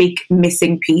the big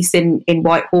missing piece in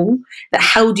Whitehall. That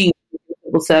how do you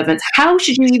civil servants? How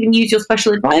should you even use your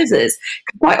special advisors?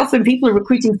 Quite often people are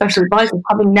recruiting special advisors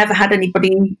having never had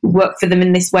anybody work for them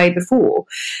in this way before.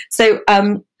 So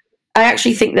I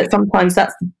actually think that sometimes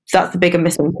that's the bigger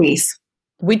missing piece.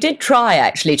 We did try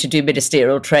actually to do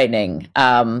ministerial training,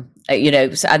 and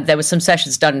there were some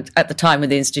sessions done at the time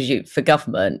with the Institute for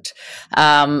Government,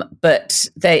 but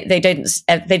they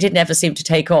didn't ever seem to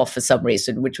take off for some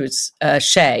reason, which was a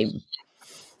shame.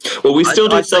 Well, we still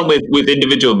do some with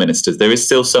individual ministers. There is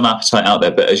still some appetite out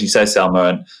there, but as you say, Salma,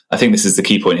 and I think this is the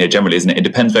key point here generally, isn't it? It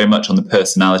depends very much on the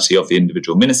personality of the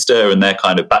individual minister and their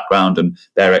kind of background and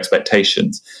their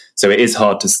expectations. So it is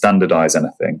hard to standardise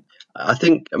anything. I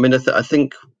think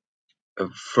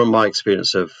from my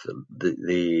experience of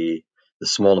the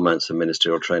small amounts of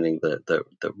ministerial training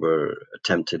that were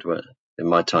attempted in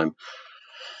my time,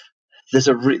 there's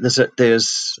a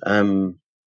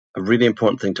really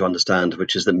important thing to understand,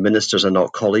 which is that ministers are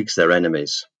not colleagues; they're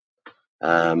enemies.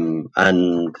 For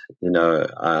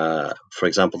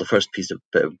example, the first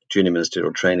bit of junior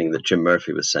ministerial training that Jim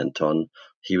Murphy was sent on,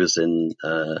 he was in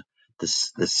the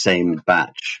same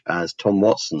batch as Tom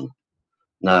Watson.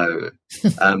 Now,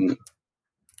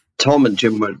 Tom and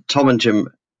Jim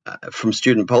from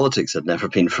student politics had never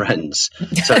been friends,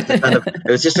 so it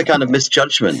was just a kind of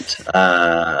misjudgment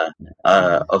of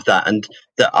that, and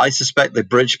that I suspect the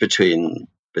bridge between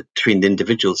the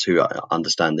individuals who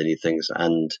understand any things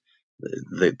and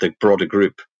the broader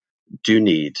group do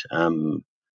need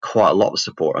quite a lot of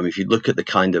support. I mean, if you look at the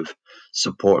kind of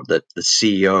support that the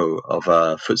CEO of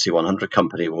a FTSE 100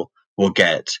 company will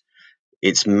get,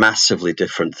 it's massively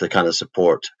different, the kind of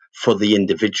support for the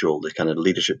individual, the kind of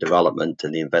leadership development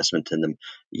and the investment in them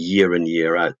year in,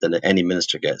 year out, than any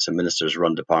minister gets. And ministers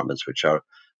run departments which are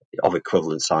of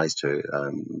equivalent size to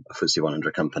a FTSE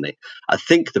 100 company. I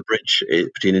think the bridge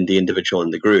between the individual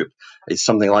and the group is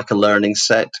something like a learning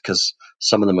set, because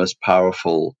some of the most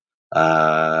powerful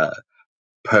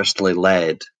personally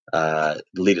led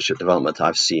leadership development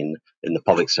I've seen in the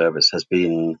public service has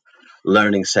been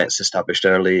learning sets established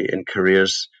early in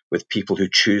careers with people who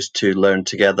choose to learn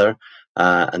together,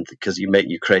 and because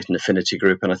you create an affinity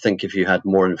group. And I think if you had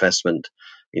more investment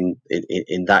in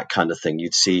that kind of thing,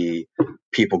 you'd see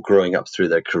people growing up through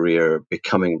their career,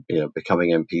 becoming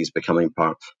MPs,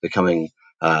 becoming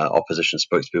opposition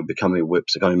spokespeople, becoming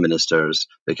whips, becoming ministers,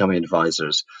 becoming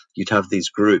advisors. You'd have these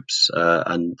groups,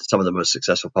 and some of the most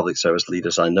successful public service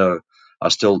leaders I know are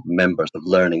still members of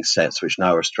learning sets, which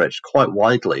now are stretched quite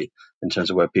widely in terms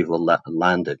of where people are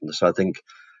landed. And so I think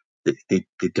the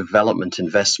development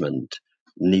investment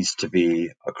needs to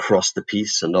be across the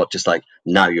piece, and not just like,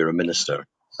 now you're a minister.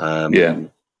 Yeah.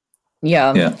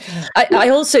 I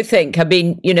also think,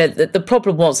 the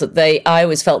problem was that I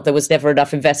always felt there was never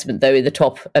enough investment, though, in the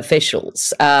top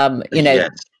officials. Yes.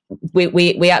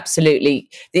 We absolutely,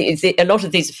 a lot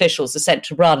of these officials are sent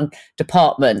to run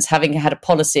departments, having had a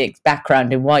policy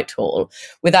background in Whitehall,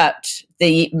 without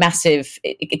the massive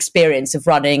experience of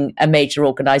running a major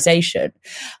organisation.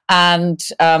 And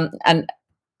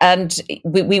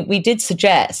we did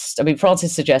suggest,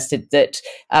 Francis suggested that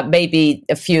maybe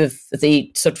a few of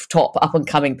the sort of top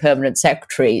up-and-coming permanent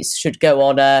secretaries should go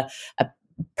on a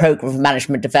program of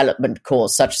management development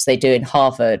course, such as they do in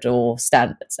Harvard or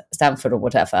Stanford or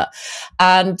whatever.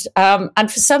 And for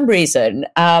some reason,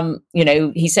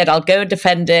 he said, I'll go and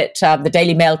defend it. The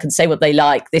Daily Mail can say what they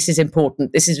like. This is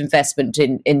important. This is investment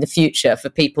in the future for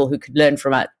people who could learn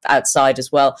from outside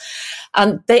as well.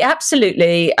 And they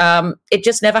absolutely, it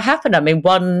just never happened.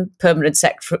 One permanent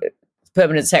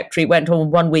secretary went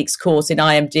on 1 week's course in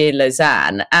IMD in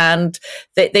Lausanne, and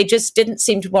they just didn't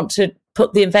seem to want to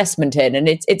put the investment in. And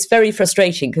it's very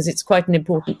frustrating because it's quite an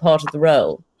important part of the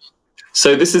role.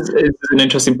 So this is an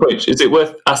interesting point. Is it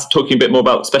worth us talking a bit more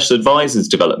about special advisors'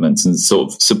 developments and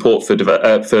sort of support for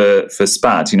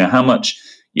SPAD? How much,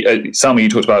 Salma, you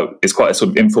talked about, is quite a sort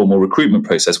of informal recruitment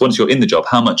process. Once you're in the job,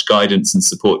 how much guidance and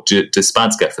support do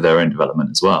SPADs get for their own development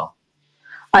as well?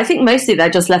 I think mostly they're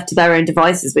just left to their own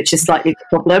devices, which is slightly the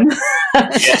problem.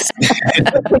 Yes.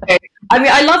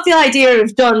 I love the idea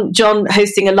of John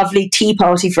hosting a lovely tea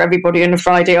party for everybody on a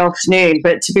Friday afternoon.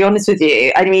 But to be honest with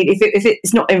you, if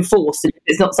it's not enforced, and if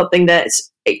it's not something that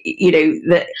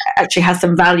that actually has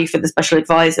some value for the special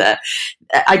advisor,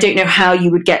 I don't know how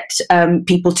you would get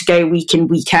people to go week in,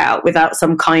 week out without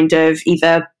some kind of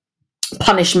either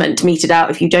punishment meted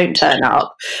out if you don't turn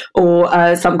up, or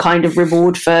some kind of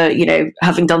reward for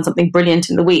having done something brilliant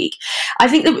in the week. I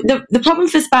think the problem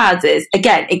for SPADs is,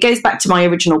 again, it goes back to my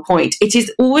original point. It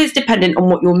is always dependent on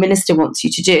what your minister wants you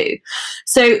to do.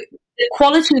 So the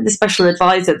quality of the special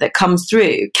advisor that comes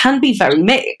through can be very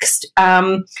mixed.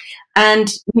 And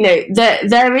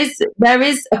there is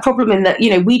a problem in that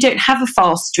we don't have a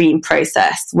fast stream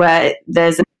process where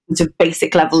there's a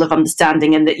basic level of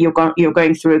understanding and that you're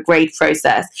going through a grade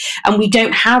process, and we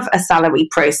don't have a salary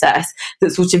process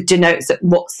that sort of denotes at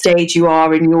what stage you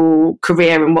are in your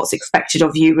career and what's expected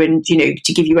of you, and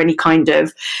to give you any kind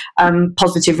of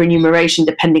positive remuneration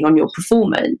depending on your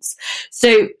performance.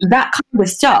 So that kind of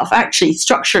stuff actually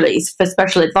structurally for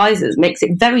special advisors makes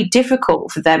it very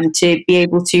difficult for them to be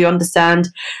able to understand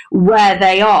where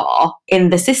they are in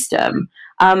the system.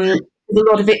 A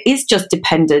lot of it is just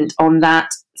dependent on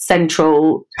that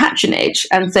central patronage.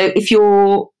 And so if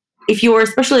you're a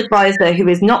special advisor who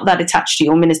is not that attached to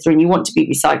your minister and you want to be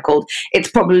recycled, it's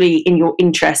probably in your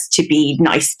interest to be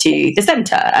nice to the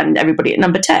centre and everybody at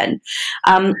number 10.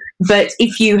 But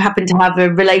if you happen to have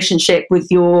a relationship with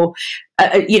your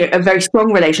a very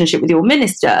strong relationship with your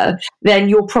minister, then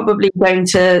you're probably going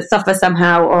to suffer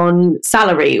somehow on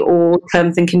salary or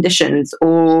terms and conditions,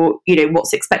 or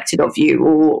what's expected of you,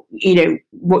 or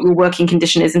what your working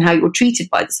condition is and how you're treated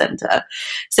by the centre.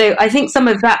 So I think some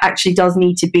of that actually does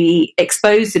need to be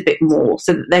exposed a bit more,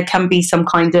 so that there can be some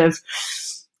kind of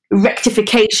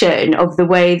rectification of the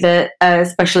way that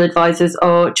special advisors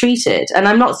are treated. And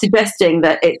I'm not suggesting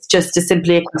that it's just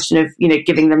simply a question of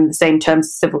giving them the same terms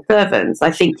as civil servants.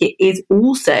 I think it is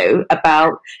also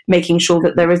about making sure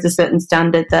that there is a certain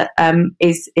standard that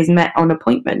is met on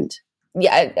appointment.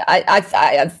 Yeah,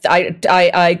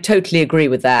 I totally agree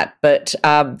with that. But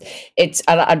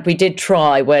and we did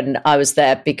try when I was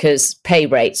there, because pay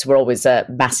rates were always a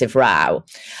massive row.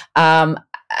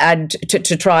 And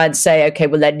to try and say, okay,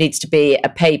 well, there needs to be a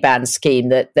pay band scheme,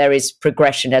 that there is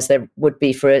progression as there would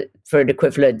be for for an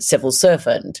equivalent civil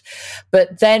servant.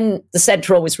 But then the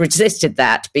centre always resisted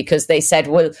that because they said,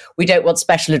 well, we don't want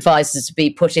special advisors to be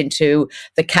put into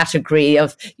the category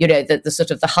of, the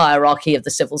sort of the hierarchy of the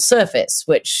civil service,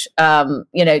 which, and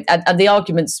the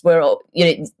arguments were,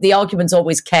 the arguments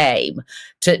always came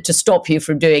to stop you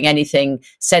from doing anything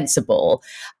sensible.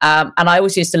 And I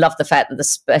always used to love the fact that the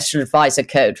Special Advisor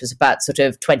Code was about sort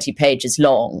of 20 pages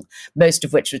long, most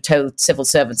of which were told civil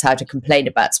servants how to complain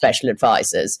about special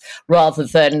advisors, rather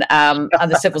than, and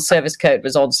the Civil Service Code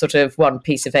was on sort of one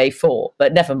piece of A4,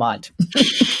 but never mind.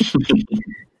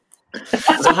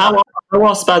 So how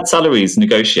are SPAD salaries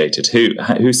negotiated?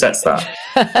 Who sets that?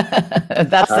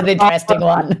 That's an interesting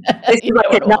one. This is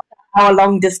like an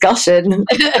hour-long discussion.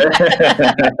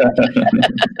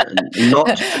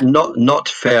 Not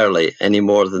fairly, any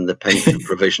more than the pension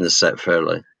provision is set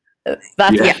fairly.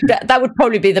 That would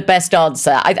probably be the best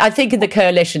answer. I think in the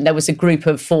coalition there was a group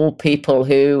of 4 people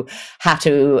who had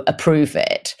to approve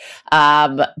it,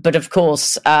 but of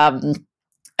course, then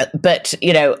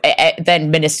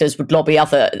ministers would lobby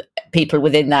other people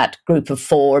within that group of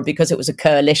 4 because it was a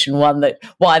coalition one. That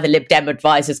why are the Lib Dem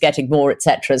advisors getting more,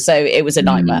 etc. So it was a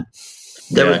nightmare.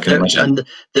 There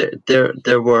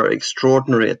were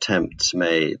extraordinary attempts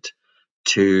made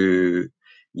to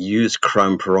use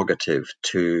Crown prerogative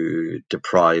to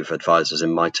deprive advisors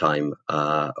in my time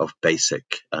of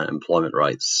basic employment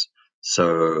rights.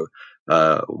 So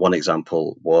one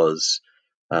example was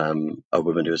a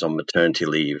woman who was on maternity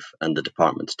leave, and the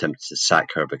department attempted to sack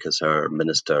her because her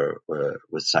minister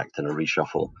was sacked in a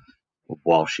reshuffle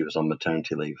while she was on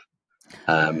maternity leave.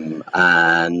 And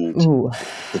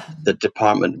the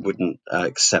department wouldn't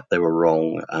accept they were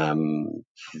wrong.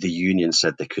 The union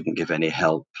said they couldn't give any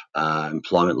help.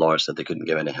 Employment lawyers said they couldn't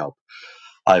give any help.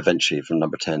 I eventually, from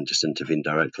Number 10, just intervened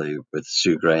directly with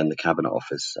Sue Gray in the Cabinet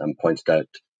Office and pointed out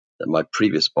that my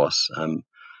previous boss,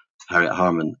 Harriet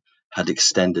Harman, had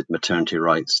extended maternity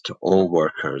rights to all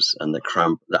workers, and that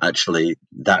Crown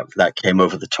that came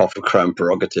over the top of Crown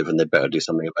prerogative, and they better do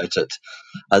something about it.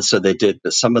 And so they did.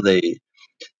 But some of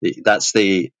that's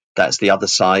the other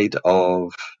side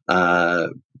of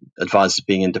advisors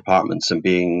being in departments and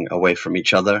being away from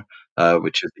each other,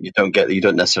 which is you don't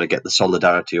necessarily get the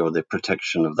solidarity or the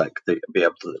protection of that, the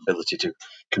ability to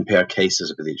compare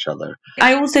cases with each other.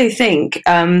 I also think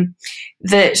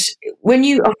that when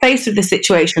you are faced with a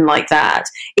situation like that,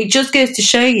 it just goes to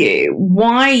show you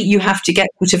why you have to get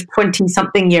sort of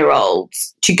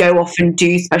 20-something-year-olds to go off and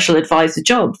do special advisor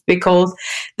jobs, because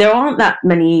there aren't that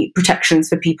many protections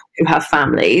for people who have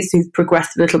families, who've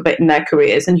progressed a little bit in their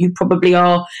careers and who probably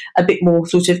are a bit more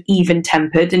sort of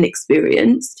even-tempered and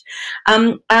experienced.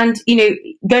 And,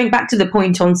 going back to the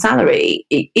point on salary,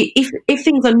 if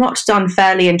things are not done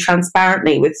fairly and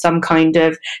transparently with some kind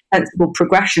of sensible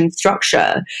progression structure,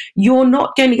 you're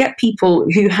not going to get people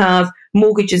who have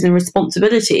mortgages and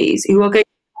responsibilities who are going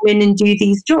to come in and do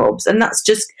these jobs. And that's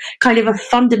just kind of a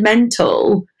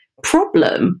fundamental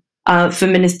problem for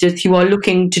ministers who are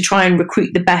looking to try and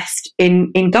recruit the best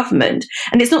in government.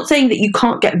 And it's not saying that you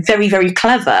can't get very, very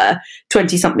clever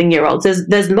 20-something-year-olds.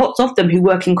 There's lots of them who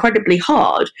work incredibly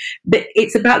hard, but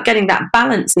it's about getting that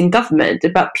balance in government,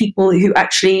 about people who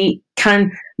actually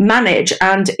can manage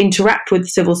and interact with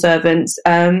civil servants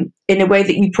in a way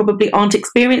that you probably aren't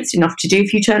experienced enough to do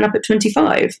if you turn up at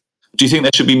 25. Do you think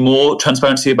there should be more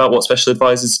transparency about what special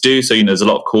advisors do? So, there's a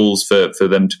lot of calls for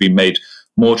them to be made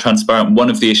more transparent. One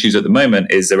of the issues at the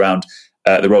moment is around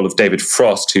the role of David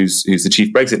Frost, who's the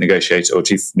chief Brexit negotiator or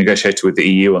chief negotiator with the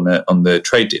EU on the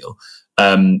trade deal.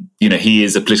 He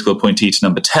is a political appointee to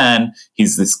Number 10.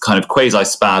 He's this kind of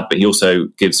quasi-SPAD, but he also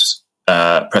gives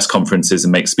press conferences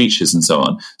and makes speeches and so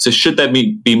on. So should there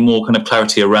be more kind of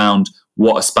clarity around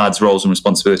what a SPAD's roles and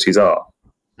responsibilities are?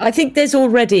 I think there's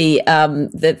already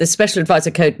the Special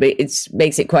Advisor Code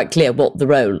makes it quite clear what the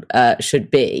role should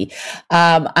be.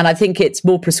 And I think it's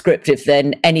more prescriptive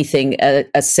than anything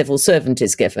a civil servant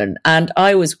is given. And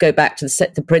I always go back to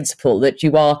the principle that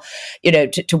you are,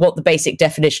 to what the basic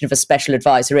definition of a special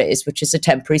advisor is, which is a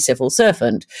temporary civil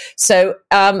servant. So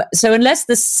unless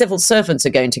the civil servants are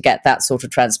going to get that sort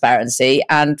of transparency,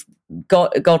 and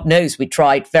God knows we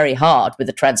tried very hard with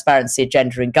the transparency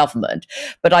agenda in government.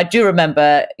 But I do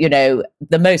remember,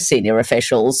 the most senior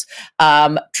officials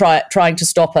trying to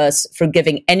stop us from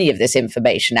giving any of this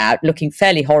information out, looking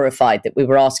fairly horrified that we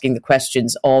were asking the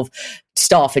questions of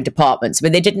staff in departments. I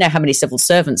mean, they didn't know how many civil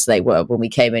servants they were when we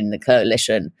came in the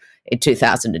coalition in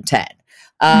 2010.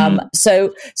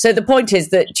 So the point is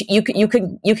that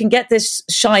you can get this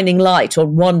shining light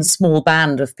on one small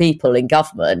band of people in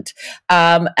government,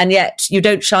 and yet you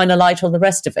don't shine a light on the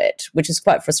rest of it, which is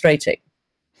quite frustrating.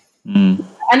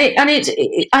 I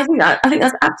think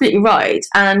that's absolutely right,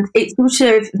 and it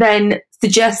sort of then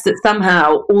suggests that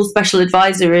somehow all special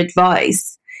advisor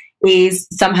advice is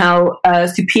somehow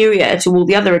superior to all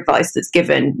the other advice that's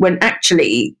given, when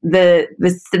actually the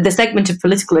segment of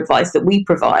political advice that we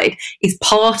provide is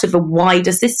part of a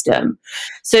wider system.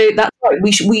 So that's why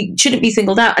we shouldn't be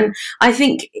singled out. And I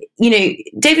think,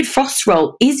 David Frost's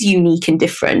role is unique and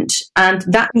different, and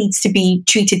that needs to be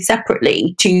treated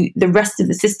separately to the rest of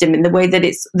the system in the way that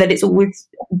it's always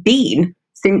been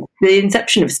since the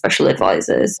inception of special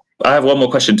advisors. I have one more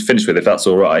question to finish with, if that's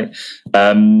all right.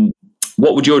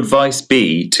 What would your advice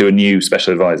be to a new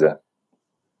special advisor?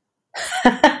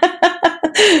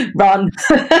 Run.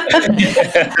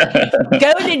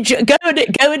 Go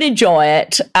and enjoy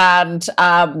it, and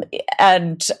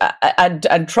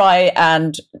try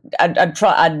and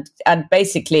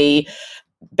basically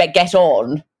get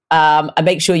on. And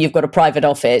make sure you've got a private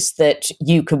office that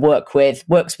you can works with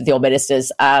your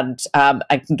ministers, and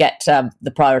can get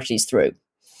the priorities through.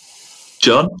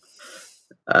 John?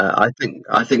 I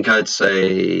think I'd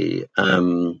say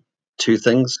two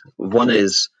things. One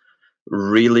is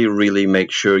really, really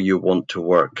make sure you want to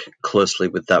work closely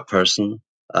with that person,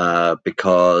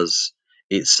 because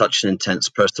it's such an intense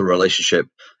personal relationship.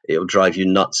 It'll drive you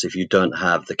nuts if you don't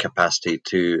have the capacity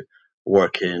to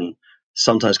work in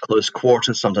sometimes close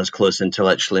quarters, sometimes close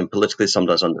intellectually and politically,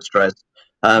 sometimes under stress.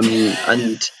 And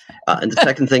the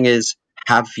second thing is,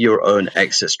 have your own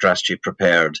exit strategy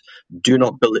prepared. Do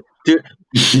not believe. A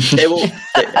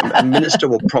minister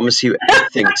will promise you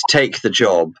anything to take the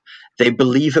job. They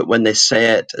believe it when they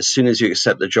say it. As soon as you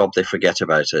accept the job, they forget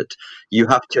about it. You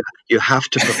have to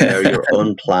prepare your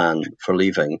own plan for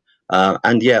leaving.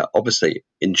 And obviously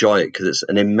enjoy it, because it's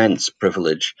an immense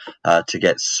privilege to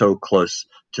get so close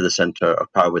to the centre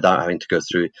of power without having to go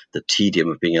through the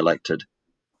tedium of being elected.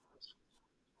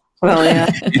 Well, yeah,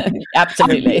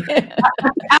 absolutely.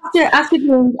 After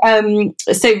being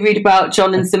so rude about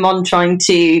John and Simon trying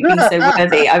to be so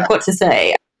worthy, I've got to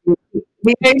say,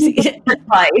 the only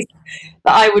advice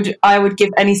that I would give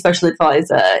any special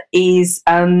advisor is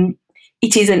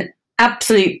it is an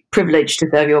absolute privilege to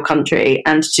serve your country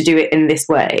and to do it in this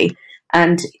way,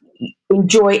 and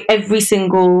enjoy every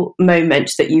single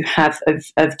moment that you have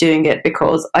of doing it,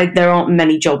 because there aren't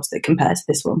many jobs that compare to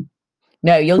this one.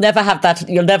 No, you'll never have that.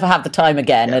 You'll never have the time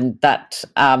again, and that's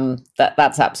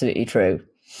absolutely true.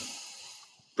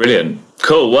 Brilliant,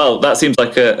 cool. Well, that seems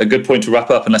like a good point to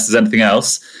wrap up, unless there's anything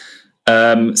else.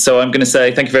 So I'm going to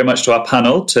say thank you very much to our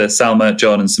panel, to Salma,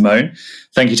 John, and Simone.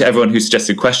 Thank you to everyone who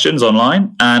suggested questions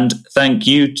online, and thank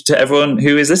you to everyone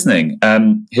who is listening.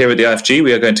 Here at the IFG,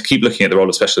 we are going to keep looking at the role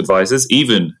of special advisors,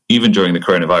 even during the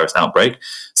coronavirus outbreak.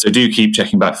 So do keep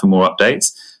checking back for more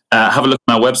updates. Have a look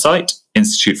on our website,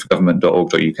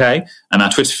 instituteforgovernment.org.uk, and our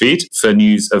Twitter feed for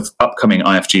news of upcoming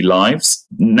IFG Lives.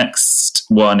 Next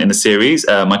one in the series,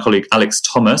 my colleague Alex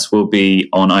Thomas will be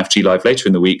on IFG Live later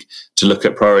in the week to look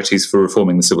at priorities for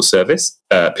reforming the civil service,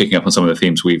 picking up on some of the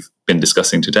themes we've been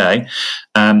discussing today.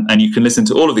 And you can listen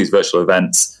to all of these virtual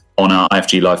events on our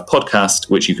IFG Live podcast,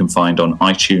 which you can find on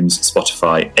iTunes,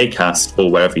 Spotify, Acast, or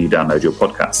wherever you download your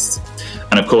podcasts.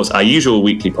 And of course, our usual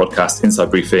weekly podcast,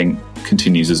 Inside Briefing,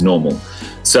 continues as normal.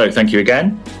 So thank you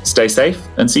again, stay safe,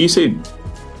 and see you soon.